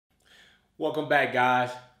Welcome back, guys.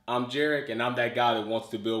 I'm Jarek and I'm that guy that wants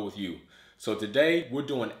to build with you. So today we're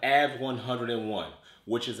doing abs 101,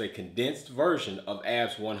 which is a condensed version of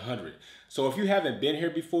abs 100. So if you haven't been here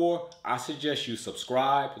before, I suggest you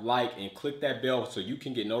subscribe, like, and click that bell so you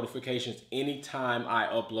can get notifications anytime I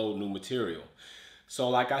upload new material. So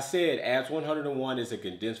like I said, abs 101 is a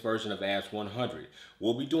condensed version of abs 100.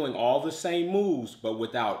 We'll be doing all the same moves, but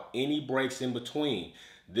without any breaks in between.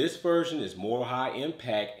 This version is more high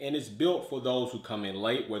impact and is built for those who come in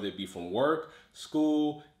late, whether it be from work,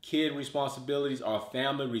 school, kid responsibilities, or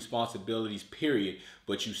family responsibilities, period.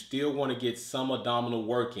 But you still want to get some abdominal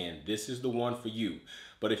work in. This is the one for you.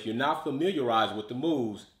 But if you're not familiarized with the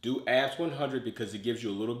moves, do abs 100 because it gives you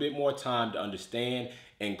a little bit more time to understand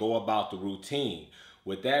and go about the routine.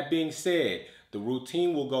 With that being said, the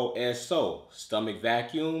routine will go as so: stomach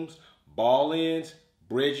vacuums, ball ends,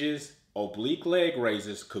 bridges, oblique leg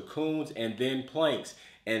raises, cocoons, and then planks.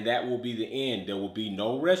 And that will be the end. There will be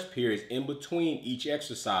no rest periods in between each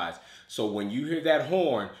exercise. So when you hear that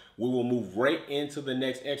horn, we will move right into the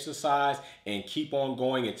next exercise and keep on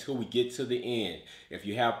going until we get to the end. If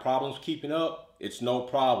you have problems keeping up, it's no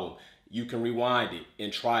problem. You can rewind it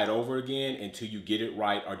and try it over again until you get it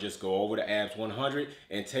right, or just go over to abs 100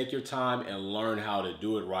 and take your time and learn how to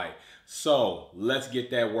do it right. So let's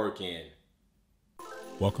get that work in.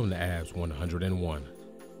 Welcome to abs 101.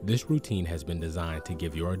 This routine has been designed to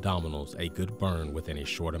give your abdominals a good burn within a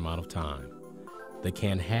short amount of time. The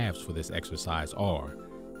canned halves for this exercise are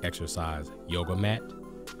exercise yoga mat,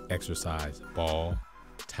 exercise ball,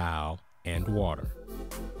 towel, and water.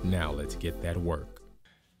 Now let's get that work.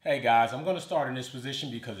 Hey guys, I'm going to start in this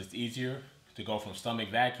position because it's easier to go from stomach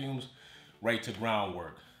vacuums right to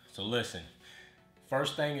groundwork. So listen,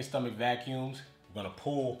 first thing is stomach vacuums. We're going to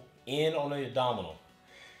pull in on the abdominal.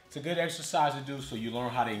 It's a good exercise to do so you learn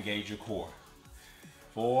how to engage your core.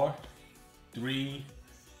 4, 3,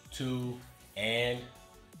 2, and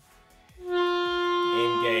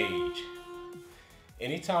engage.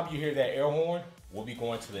 Anytime you hear that air horn, we'll be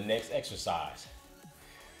going to the next exercise.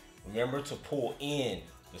 Remember to pull in.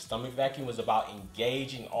 The stomach vacuum is about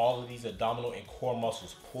engaging all of these abdominal and core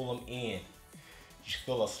muscles. Pull them in. You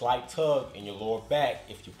feel a slight tug in your lower back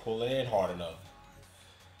if you pull it in hard enough.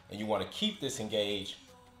 And you want to keep this engaged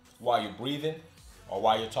while you're breathing or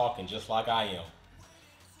while you're talking, just like I am.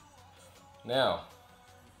 Now,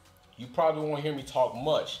 you probably won't hear me talk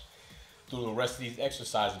much through the rest of these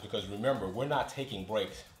exercises because remember, we're not taking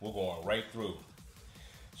breaks. We're going right through.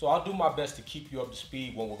 So I'll do my best to keep you up to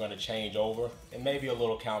speed when we're going to change over, and maybe a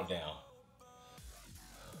little countdown.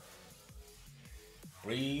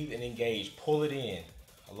 Breathe and engage. Pull it in.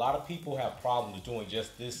 A lot of people have problems doing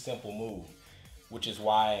just this simple move, which is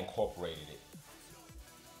why I incorporated it.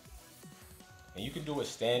 And you can do it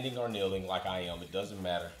standing or kneeling like I am. It doesn't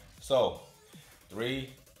matter. So, 3,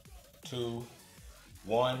 2,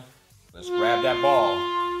 1. Let's grab that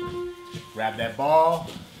ball. Grab that ball.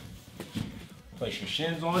 Place your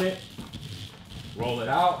shins on it. Roll it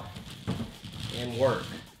out. And work.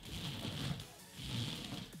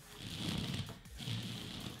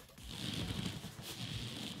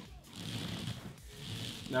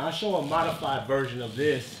 Now I'll show a modified version of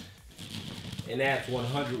this in abs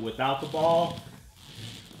 100 without the ball,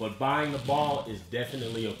 but buying the ball is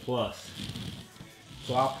definitely a plus.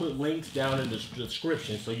 So I'll put links down in the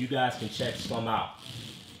description so you guys can check some out.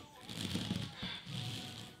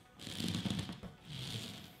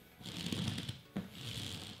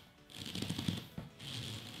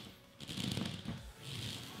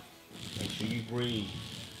 Make sure you breathe.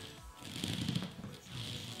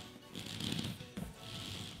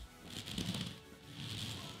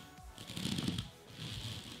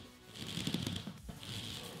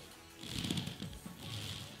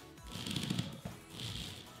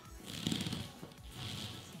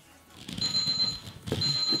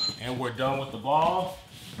 And we're done with the ball.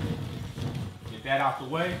 Get that out the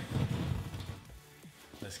way.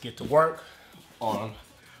 Let's get to work on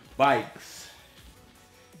bikes.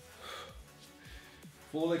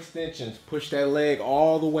 Full extensions. Push that leg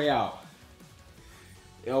all the way out.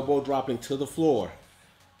 Elbow dropping to the floor.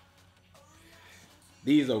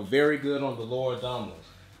 These are very good on the lower abdominals.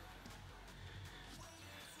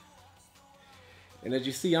 And as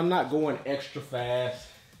you see, I'm not going extra fast.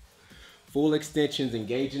 Full extensions,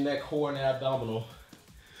 engaging that core and that abdominal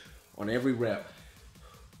on every rep.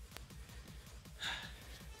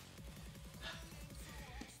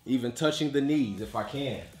 Even touching the knees if I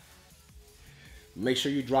can. Make sure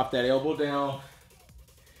you drop that elbow down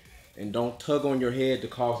and don't tug on your head to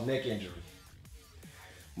cause neck injury.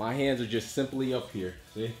 My hands are just simply up here,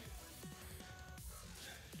 see?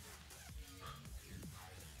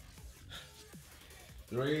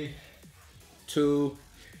 3, 2,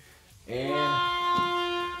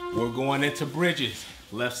 and we're going into bridges.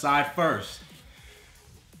 Left side first.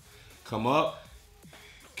 Come up,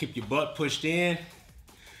 keep your butt pushed in.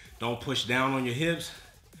 Don't push down on your hips.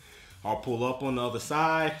 Or pull up on the other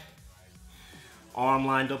side. Arm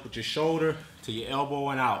lined up with your shoulder to your elbow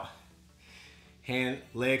and out.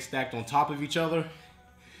 Legs stacked on top of each other.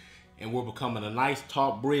 And we're becoming a nice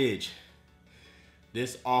taut bridge.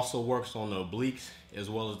 This also works on the obliques as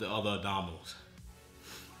well as the other abdominals.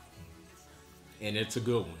 And it's a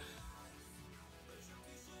good one.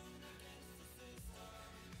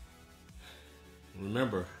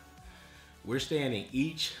 Remember, we're staying in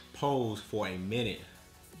each pose for a minute.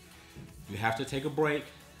 You have to take a break,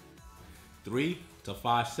 3 to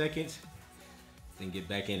 5 seconds, then get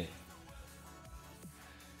back in it.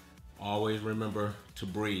 Always remember to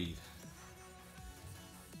breathe.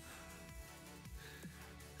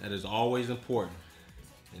 That is always important.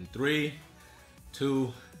 In 3,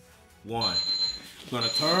 2, 1. We're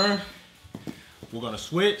gonna turn, we're gonna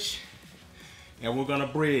switch, and we're gonna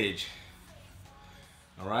bridge.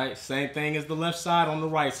 All right, same thing as the left side on the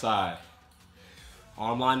right side.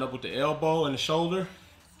 Arm lined up with the elbow and the shoulder.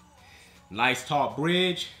 Nice taut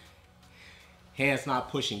bridge. Hands not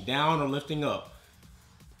pushing down or lifting up.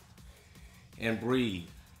 And breathe.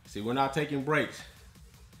 See, we're not taking breaks.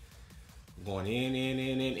 We're going in,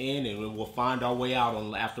 and we'll find our way out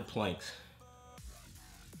on after planks.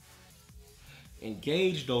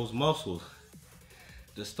 Engage those muscles.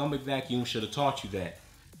 The stomach vacuum should have taught you that.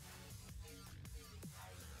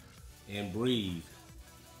 And breathe.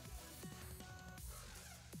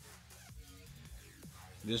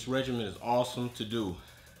 This regimen is awesome to do.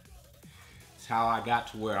 It's how I got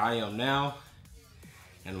to where I am now,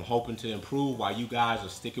 and I'm hoping to improve while you guys are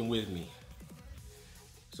sticking with me.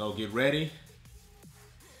 So get ready.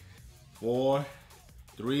 4,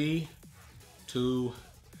 3, 2,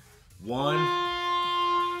 1.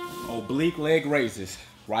 Oblique leg raises.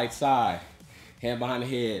 Right side. Hand behind the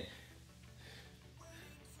head.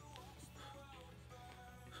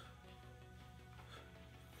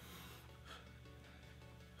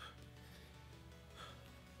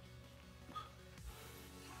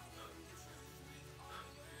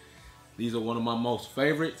 These are one of my most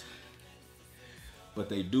favorites, but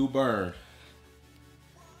they do burn.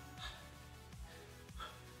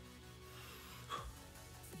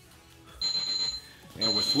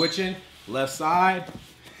 And we're switching, left side,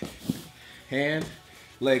 hand,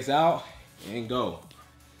 legs out, and go.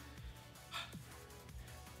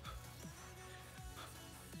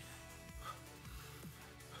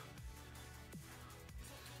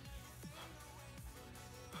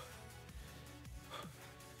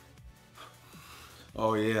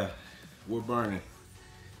 Oh yeah, we're burning.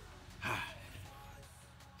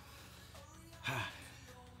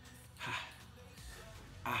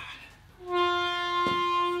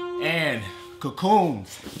 And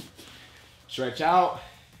cocoons. Stretch out,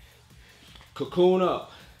 cocoon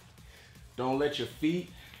up. Don't let your feet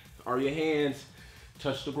or your hands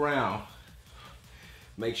touch the ground.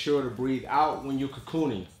 Make sure to breathe out when you're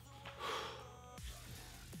cocooning.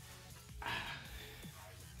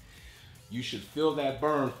 You should feel that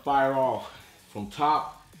burn fire off from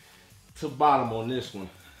top to bottom on this one.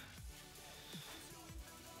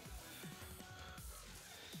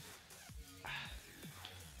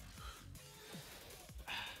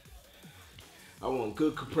 I want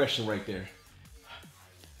good compression right there.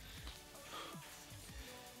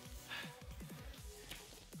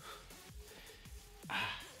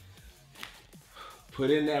 Put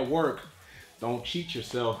in that work. Don't cheat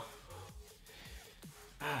yourself.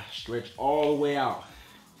 Stretch all the way out.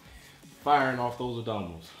 Firing off those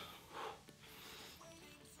abdominals.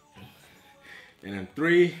 And in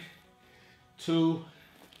 3, 2,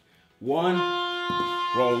 1.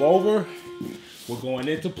 Roll over. We're going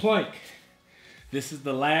into plank. This is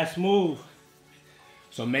the last move.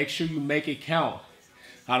 So make sure you make it count.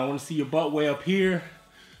 I don't want to see your butt way up here.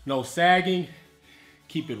 No sagging.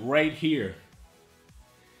 Keep it right here.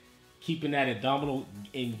 Keeping that abdominal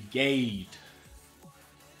engaged.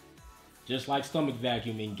 Just like stomach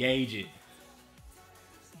vacuum, engage it.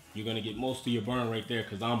 You're gonna get most of your burn right there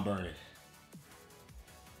because I'm burning.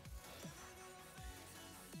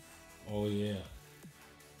 Oh yeah.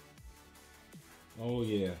 Oh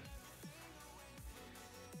yeah.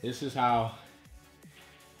 This is how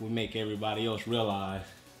we make everybody else realize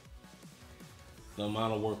the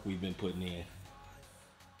amount of work we've been putting in.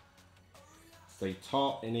 Stay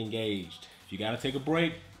taut and engaged. If you gotta take a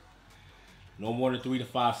break, no more than 3 to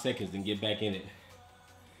 5 seconds, then get back in it.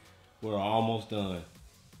 We're almost done.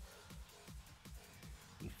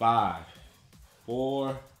 In 5,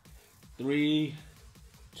 4, 3,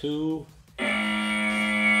 2.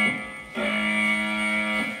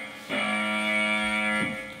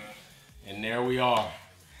 And there we are.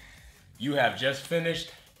 You have just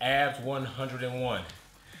finished abs 101.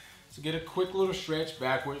 So get a quick little stretch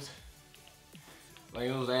backwards. Let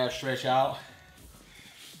those abs stretch out.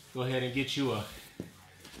 Go ahead and get you a,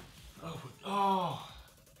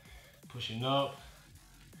 pushing up.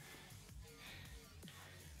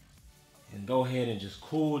 And go ahead and just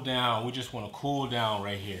cool down. We just want to cool down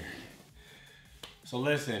right here. So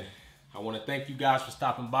listen, I want to thank you guys for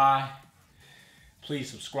stopping by. Please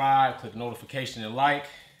subscribe, click notification and like.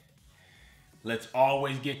 Let's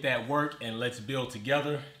always get that work and let's build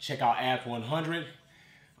together. Check out abs 100.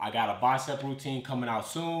 I got a bicep routine coming out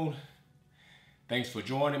soon. Thanks for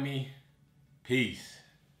joining me. Peace.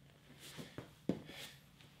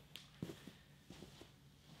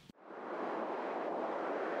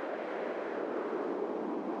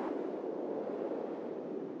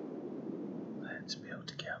 Let's build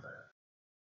together.